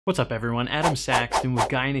What's up everyone, Adam Saxton with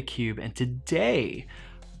Guy in a Cube, and today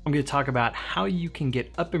I'm going to talk about how you can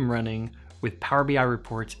get up and running with Power BI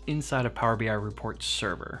reports inside of Power BI Report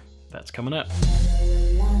Server. That's coming up.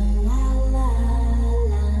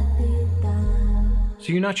 So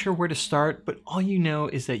you're not sure where to start, but all you know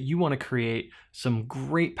is that you want to create some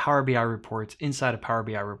great Power BI reports inside of Power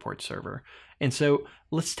BI Report Server. And so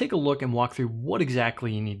let's take a look and walk through what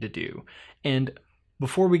exactly you need to do. And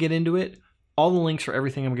before we get into it, all the links for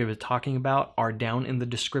everything I'm going to be talking about are down in the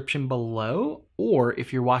description below, or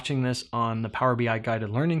if you're watching this on the Power BI Guided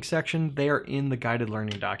Learning section, they are in the Guided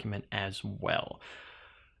Learning document as well.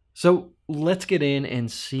 So let's get in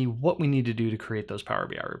and see what we need to do to create those Power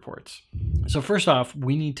BI reports. So first off,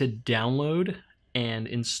 we need to download and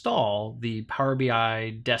install the Power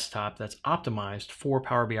BI desktop that's optimized for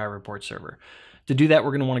Power BI Report Server. To do that,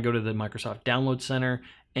 we're going to want to go to the Microsoft Download Center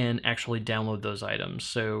and actually download those items.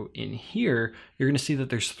 So in here, you're going to see that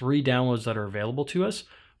there's 3 downloads that are available to us.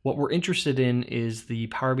 What we're interested in is the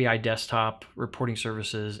Power BI desktop reporting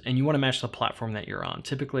services, and you want to match the platform that you're on.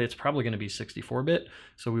 Typically, it's probably going to be 64-bit,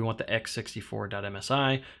 so we want the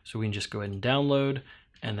x64.msi, so we can just go ahead and download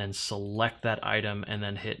and then select that item and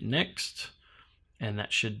then hit next, and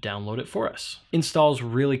that should download it for us. Installs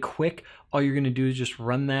really quick. All you're going to do is just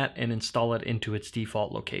run that and install it into its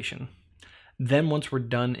default location. Then once we're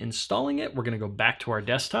done installing it, we're going to go back to our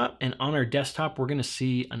desktop, and on our desktop, we're going to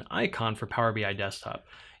see an icon for Power BI Desktop.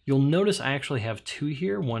 You'll notice I actually have 2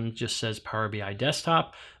 here. One just says Power BI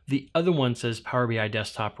Desktop. The other one says Power BI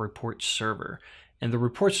Desktop Report Server. And the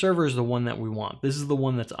Report Server is the one that we want. This is the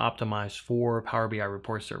one that's optimized for Power BI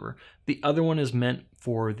Report Server. The other one is meant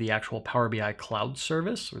for the actual Power BI Cloud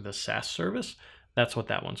service, or the SaaS service. That's what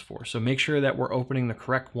that one's for. So make sure that we're opening the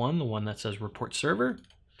correct one, the one that says Report Server.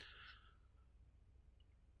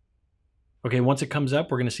 Okay, once it comes up,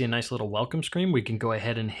 we're going to see a nice little welcome screen. We can go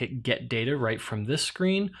ahead and hit Get Data right from this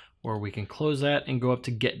screen, or we can close that and go up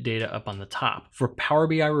to Get Data up on the top. For Power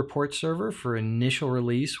BI Report Server, for initial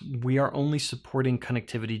release, we are only supporting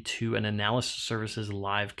connectivity to an Analysis Services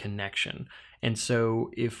live connection. And so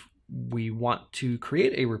if we want to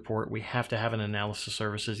create a report, we have to have an Analysis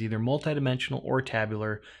Services, either multidimensional or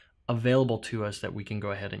tabular, available to us that we can go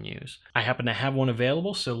ahead and use. I happen to have one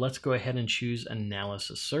available, so let's go ahead and choose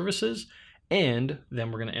Analysis Services. And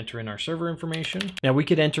then we're going to enter in our server information. Now we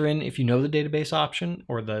could enter in, if you know the database option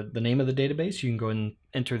or the name of the database, you can go and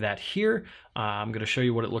enter that here. I'm going to show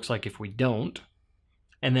you what it looks like if we don't.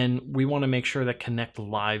 And then we want to make sure that Connect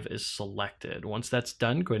Live is selected. Once that's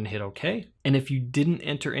done, go ahead and hit OK. And if you didn't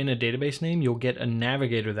enter in a database name, you'll get a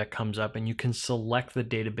navigator that comes up and you can select the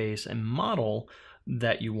database and model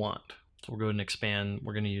that you want. So we'll go ahead and expand.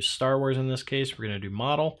 We're going to use Star Wars in this case. We're going to do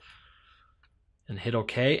model and hit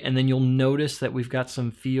OK, and then you'll notice that we've got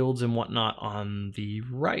some fields and whatnot on the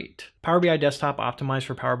right. Power BI Desktop optimized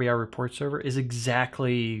for Power BI Report Server is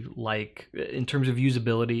exactly like, in terms of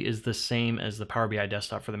usability, is the same as the Power BI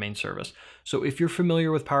Desktop for the main service. So if you're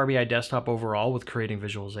familiar with Power BI Desktop overall with creating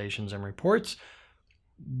visualizations and reports,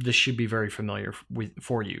 this should be very familiar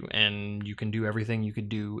for you, and you can do everything you could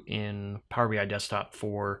do in Power BI Desktop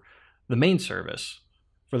for the main service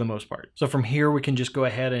for the most part. So from here, we can just go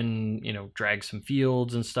ahead and, drag some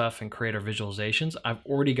fields and stuff and create our visualizations. I've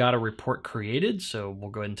already got a report created, so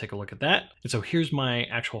we'll go ahead and take a look at that. And so here's my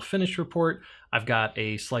actual finished report. I've got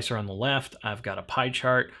a slicer on the left. I've got a pie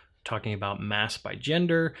chart talking about mass by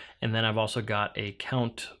gender. And then I've also got a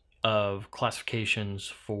count of classifications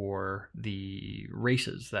for the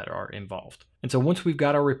races that are involved. And so once we've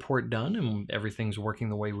got our report done and everything's working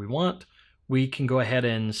the way we want, we can go ahead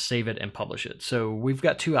and save it and publish it. So we've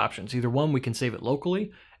got 2 options. Either one, we can save it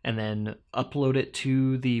locally and then upload it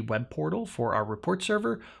to the web portal for our report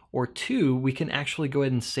server, or 2, we can actually go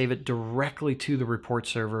ahead and save it directly to the report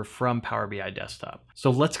server from Power BI Desktop. So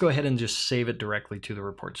let's go ahead and just save it directly to the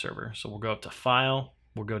report server. So we'll go up to File,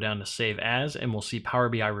 we'll go down to Save As, and we'll see Power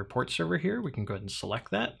BI Report Server here. We can go ahead and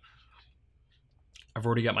select that. I've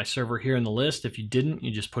already got my server here in the list. If you didn't,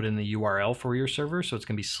 you just put in the URL for your server. So it's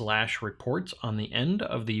going to be /reports on the end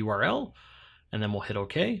of the URL, and then we'll hit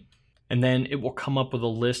OK. And then it will come up with a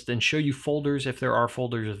list and show you folders if there are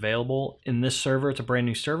folders available. In this server, it's a brand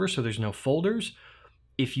new server, so there's no folders.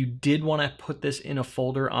 If you did want to put this in a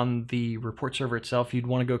folder on the report server itself, you'd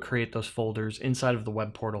want to go create those folders inside of the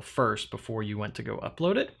web portal first before you went to go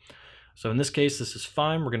upload it. So in this case, this is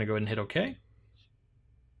fine. We're going to go ahead and hit OK.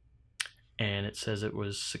 And it says it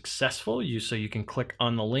was successful. So you can click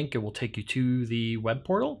on the link. It will take you to the web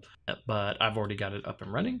portal, but I've already got it up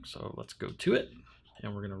and running. So let's go to it,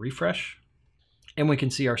 and we're going to refresh, and we can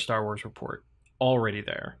see our Star Wars report already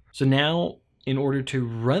there. So now In order to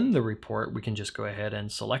run the report, we can just go ahead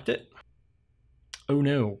and select it. Oh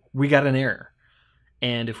no, we got an error.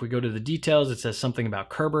 And if we go to the details, it says something about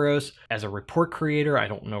Kerberos. As a report creator, I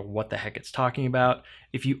don't know what the heck it's talking about.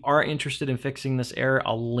 If you are interested in fixing this error,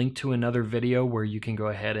 I'll link to another video where you can go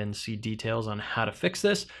ahead and see details on how to fix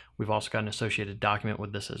this. We've also got an associated document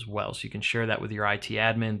with this as well. So you can share that with your IT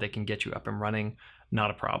admin. They can get you up and running, not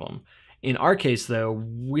a problem. In our case though,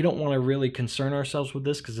 we don't want to really concern ourselves with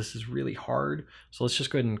this because this is really hard. So let's just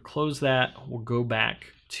go ahead and close that. We'll go back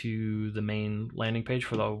to the main landing page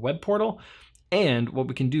for the web portal. And what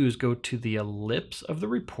we can do is go to the ellipse of the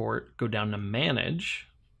report, go down to Manage,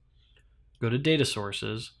 go to Data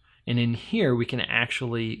Sources, and in here we can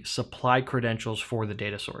actually supply credentials for the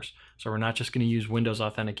data source. So we're not just going to use Windows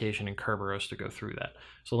Authentication and Kerberos to go through that.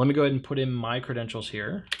 So let me go ahead and put in my credentials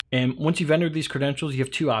here. And once you've entered these credentials, you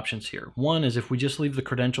have two options here. One is if we just leave the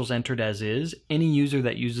credentials entered as is, any user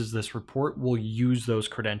that uses this report will use those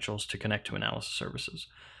credentials to connect to analysis services.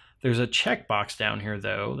 There's a checkbox down here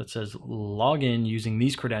though that says log in using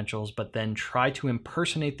these credentials, but then try to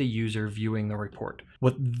impersonate the user viewing the report.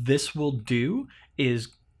 What this will do is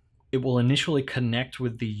it will initially connect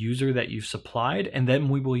with the user that you've supplied, and then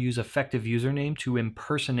we will use effective username to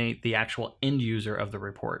impersonate the actual end user of the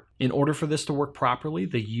report. In order for this to work properly,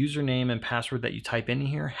 the username and password that you type in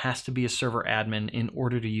here has to be a server admin in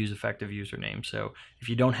order to use effective username. So if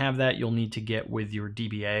you don't have that, you'll need to get with your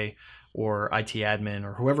DBA or IT admin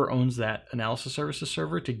or whoever owns that analysis services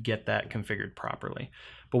server to get that configured properly.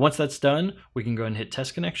 But once that's done, we can go and hit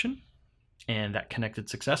test connection, and that connected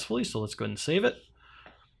successfully. So let's go ahead and save it.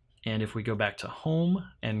 And if we go back to home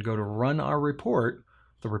and go to run our report,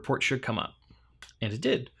 the report should come up, and it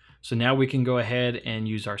did. So now we can go ahead and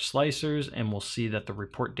use our slicers, and we'll see that the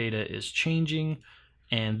report data is changing.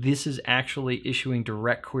 And this is actually issuing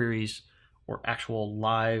direct queries or actual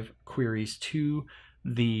live queries to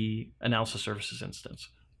the analysis services instance.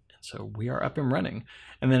 And so we are up and running.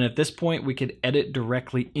 And then at this point, we could edit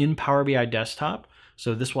directly in Power BI Desktop.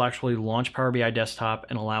 So this will actually launch Power BI Desktop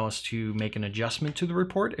and allow us to make an adjustment to the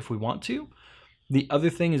report if we want to. The other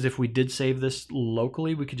thing is if we did save this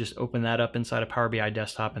locally, we could just open that up inside of Power BI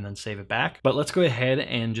Desktop and then save it back. But let's go ahead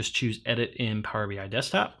and just choose Edit in Power BI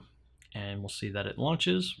Desktop. And we'll see that it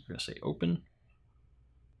launches. We're going to say Open.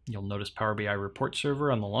 You'll notice Power BI Report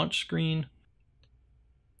Server on the launch screen.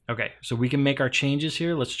 Okay, so we can make our changes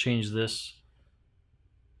here. Let's change this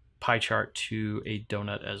pie chart to a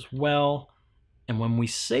donut as well. And when we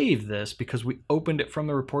save this, because we opened it from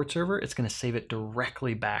the report server, it's going to save it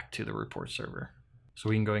directly back to the report server. So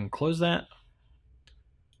we can go ahead and close that.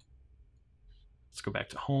 Let's go back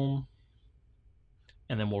to home.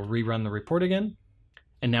 And then we'll rerun the report again.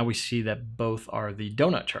 And now we see that both are the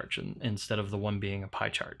donut charts instead of the one being a pie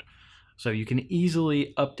chart. So you can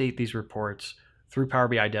easily update these reports through Power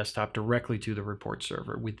BI Desktop directly to the report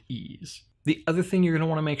server with ease. The other thing you're going to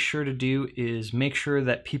want to make sure to do is make sure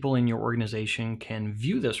that people in your organization can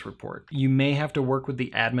view this report. You may have to work with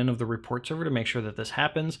the admin of the report server to make sure that this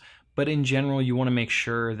happens, but in general, you want to make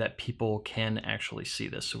sure that people can actually see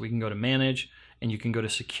this. So we can go to Manage, and you can go to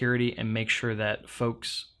Security and make sure that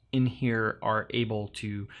folks in here are able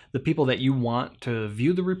to, the people that you want to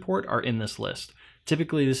view the report are in this list.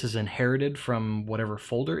 Typically, this is inherited from whatever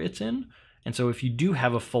folder it's in. And so if you do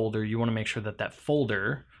have a folder, you want to make sure that that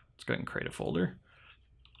folder, let's go ahead and create a folder.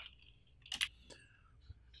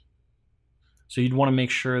 So you'd want to make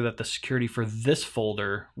sure that the security for this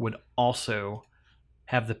folder would also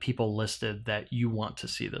have the people listed that you want to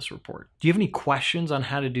see this report. Do you have any questions on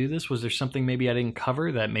how to do this? Was there something maybe I didn't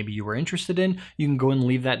cover that maybe you were interested in? You can go and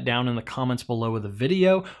leave that down in the comments below of the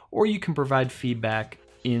video, or you can provide feedback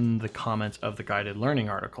in the comments of the guided learning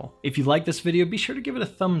article. If you like this video, be sure to give it a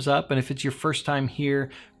thumbs up. And if it's your first time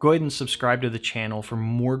here, go ahead and subscribe to the channel for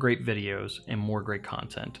more great videos and more great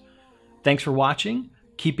content. Thanks for watching,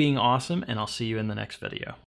 keep being awesome, and I'll see you in the next video.